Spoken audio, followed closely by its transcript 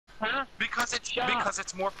Because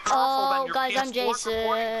it's more powerful than your guys, PS4 I'm Jason.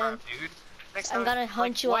 recording card, dude. I'm gonna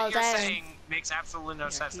hunt you all What down. you're saying makes absolutely no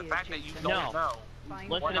sense. The fact that you don't know.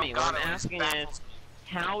 Listen to me. What I'm asking is,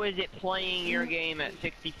 how is it playing your game at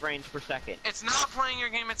 60 frames per second? It's not playing your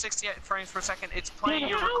game at 60 frames per second. It's playing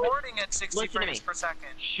your recording at 60 frames per second.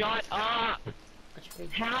 Shut up!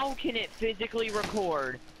 How can it physically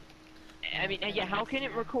record? I mean, yeah, how can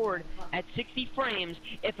it record at 60 frames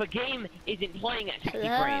if a game isn't playing at 60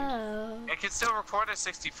 frames? It can still record at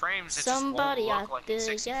 60 frames. It Somebody just won't look at like the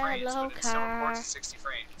 60 frames, yellow but it still car. records at 60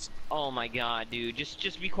 frames. Oh my god, dude.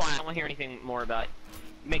 Just be quiet. I don't want to hear anything more about it.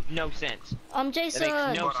 Makes no sense. I'm Jason. That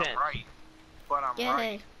makes no But sense. I'm right. But I'm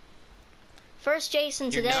right. First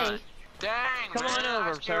Jason You're today. Dang, not. Come man, on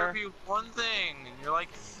over, I sir. you one thing, and you're like...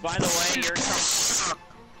 By the way,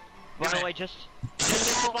 By the way, just a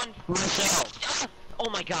fun... Oh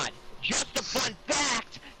my god. Just a fun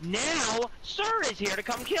fact! Now, Sir is here to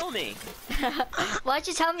come kill me! Why'd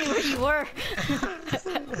you tell me where you were?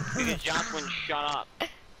 Because Jocelyn, shut up.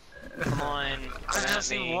 Come on. I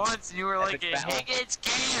asked you once, and you were like, Epic battle. Higgins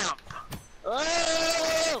camp!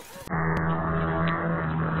 Oh!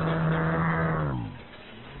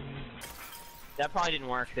 That probably didn't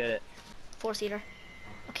work, did it? Four-seater.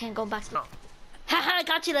 Okay, I'm going back to the... No. Haha, I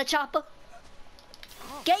got you, the chopper.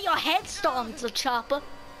 Get your head stomped, the chopper.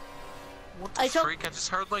 What the freak? I just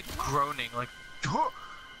heard like groaning, like duh,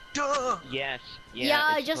 duh. Yes. Yeah,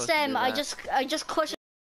 I just crushed.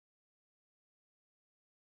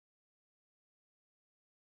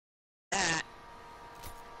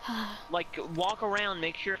 Like, walk around,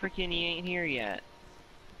 make sure freaking he ain't here yet.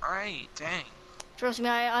 Alright, dang. Trust me,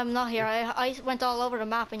 I'm not here. I went all over the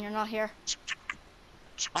map and you're not here.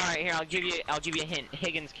 Alright, here, I'll give you a hint.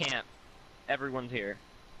 Higgins camp. Everyone's here.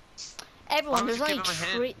 Everyone, there's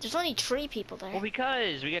only three people there. Well,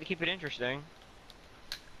 because we gotta keep it interesting.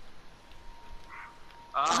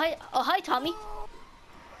 Hi, Tommy.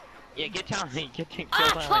 Yeah, get Tommy. Get Tommy.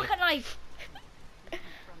 Fucking knife!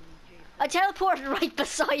 I teleported right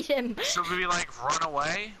beside him. Should we like run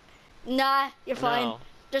away? Nah, you're fine. No.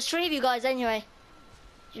 There's three of you guys anyway.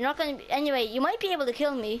 You're not gonna. Anyway, you might be able to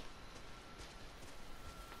kill me.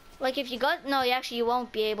 Like if you got no, you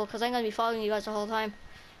won't be able because I'm gonna be following you guys the whole time.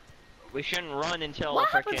 We shouldn't run until what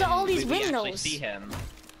happened to all these we windows? actually see him.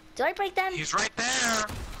 Did I break them? He's right there.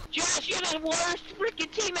 Josh, you're the worst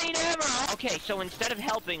freaking teammate ever. Okay, so instead of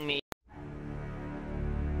helping me.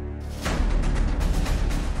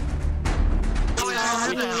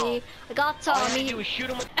 Tommy. I got Tommy. All you do is shoot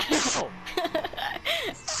him with Epic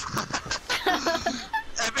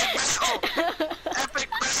battle! Epic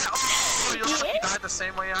battle! Oh, you died the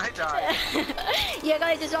same way I died. Yeah,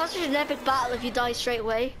 guys, it's also an epic battle if you die straight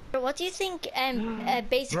away. What do you think?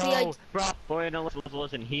 Basically, boy, no,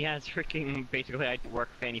 listen. He has freaking basically I work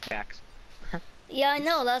fanny packs. Yeah, I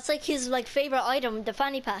know. That's like his favorite item, the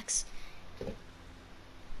fanny packs.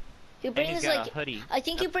 He brings got a hoodie. I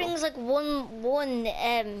think he brings like one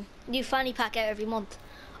new fanny pack out every month.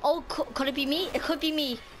 Oh, could it be me? It could be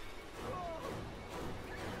me.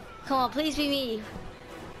 Come on, please be me.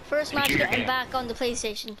 First match getting back on the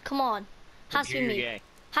PlayStation. Come on. Has to be me. Gay.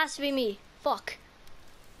 Has to be me. Fuck.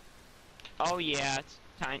 Oh yeah, it's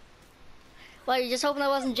time. Well, you're just hoping I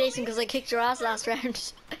wasn't Jason because I kicked your ass last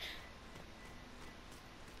round.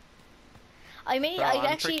 I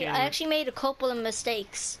actually made a couple of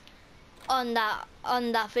mistakes on that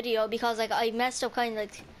video because like I messed up kind of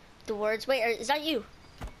like the words. Wait, is that you?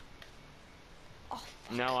 Oh,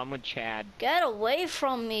 fuck. No, I'm with Chad. Get away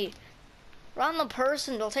from me. Random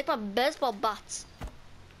person, they'll take my baseball bats.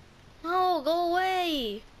 No, go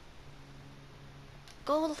away.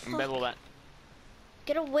 Go the fuck.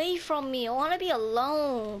 Get away from me. I want to be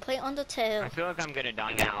alone. Play Undertale. I feel like I'm gonna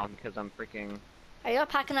die now because I'm freaking... Are you at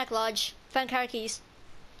Packanack Lodge? Found car keys.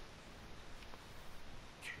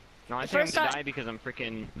 No, I think I'm gonna die because I'm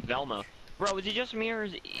freaking Velma. Bro, is it just me or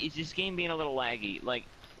is this game being a little laggy? Like,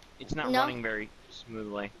 it's not running very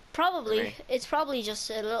smoothly. Probably. It's probably just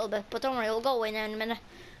a little bit, but don't worry, it'll go away now in a minute.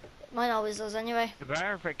 Mine always does anyway. The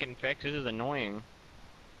better freaking fix, this is annoying.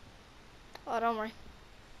 Oh, don't worry.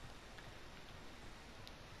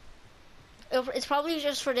 It's probably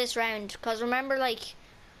just for this round, because remember like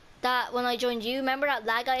that when I joined you, remember that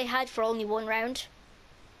lag I had for only one round?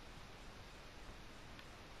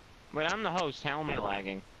 Wait, I'm the host, how am I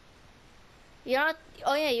lagging? You're not,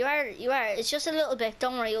 oh yeah, you are, it's just a little bit,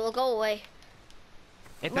 don't worry, it will go away.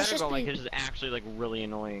 It better go away, because this is actually like really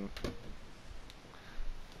annoying.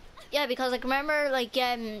 Yeah, because like remember like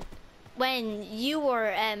when you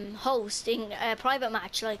were hosting a private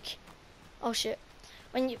match, like, oh shit,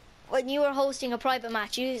 when you were hosting a private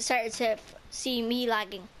match, you started to see me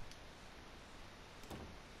lagging.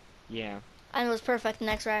 Yeah. And it was perfect the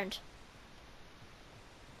next round.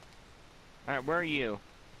 Alright, where are you?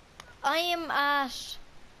 I am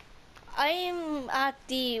at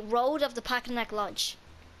the road of the Packneck Lodge.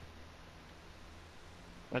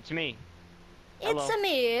 That's me. It's Hello. a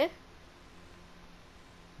me.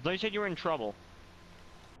 They said you were in trouble.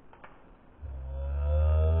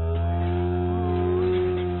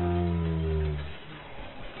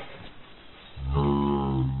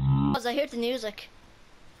 As I hear the music.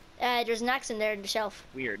 There's an axe in there in the shelf.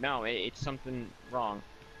 Weird. No, it's something wrong.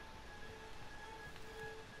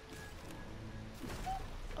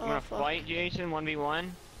 I'm gonna fight Jason 1v1.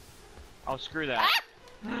 Oh, screw that.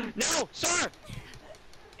 Ah! No, sir!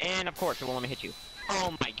 And of course, it won't let me hit you.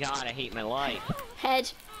 Oh my god, I hate my life.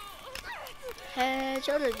 Head. Head,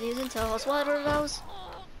 shoulder, knees and toes. What are those?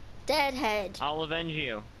 Dead head. I'll avenge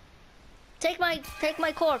you. Take my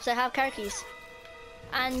corpse. I have car keys.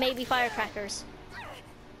 And maybe firecrackers.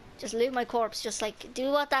 Just loot my corpse. Just like do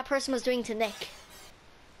what that person was doing to Nick.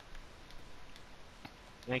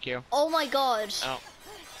 Thank you. Oh my god. Oh.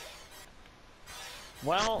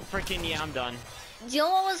 Well, freaking yeah, I'm done. Do you know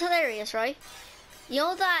what was hilarious, right? You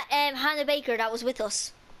know that Hannah Baker that was with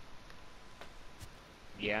us?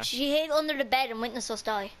 Yeah. She hid under the bed and witnessed us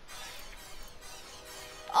die.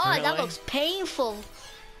 Oh, Really? that looks painful.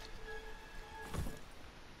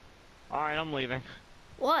 Alright, I'm leaving.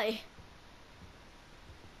 Why?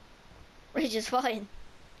 Rage is fine.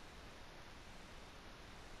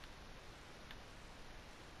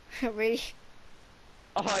 Really?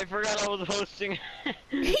 Oh, I forgot I was hosting.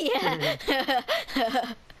 Yeah.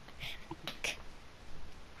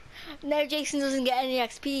 Now Jason doesn't get any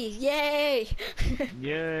XP. Yay!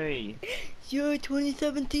 Yay. Yay,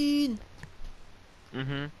 2017.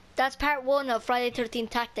 Mm-hmm. That's part 1 of Friday 13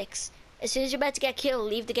 Tactics. As soon as you're about to get killed,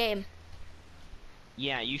 leave the game.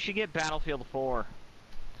 Yeah, you should get Battlefield 4.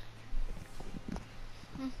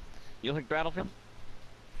 You like Battlefield?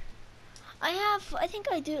 I think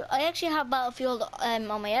I do. I actually have Battlefield on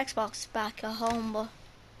my Xbox back at home, but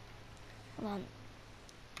hold on.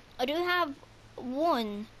 I do have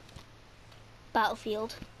one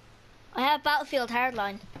Battlefield. I have Battlefield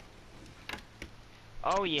Hardline.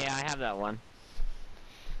 Oh yeah, I have that one.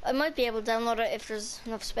 I might be able to download it if there's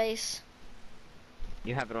enough space.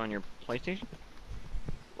 You have it on your PlayStation?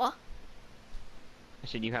 What? I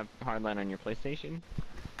said you have Hardline on your PlayStation?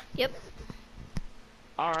 Yep.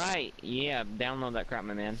 Alright, yeah, download that crap,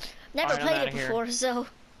 my man. Never Alright, played it before, so.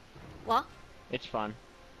 What? It's fun.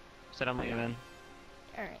 Said I'm leaving.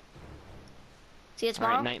 Alright. See you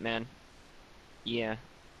tomorrow? Alright, night, man. Yeah.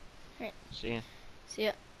 Alright. See ya. See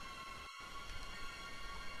ya.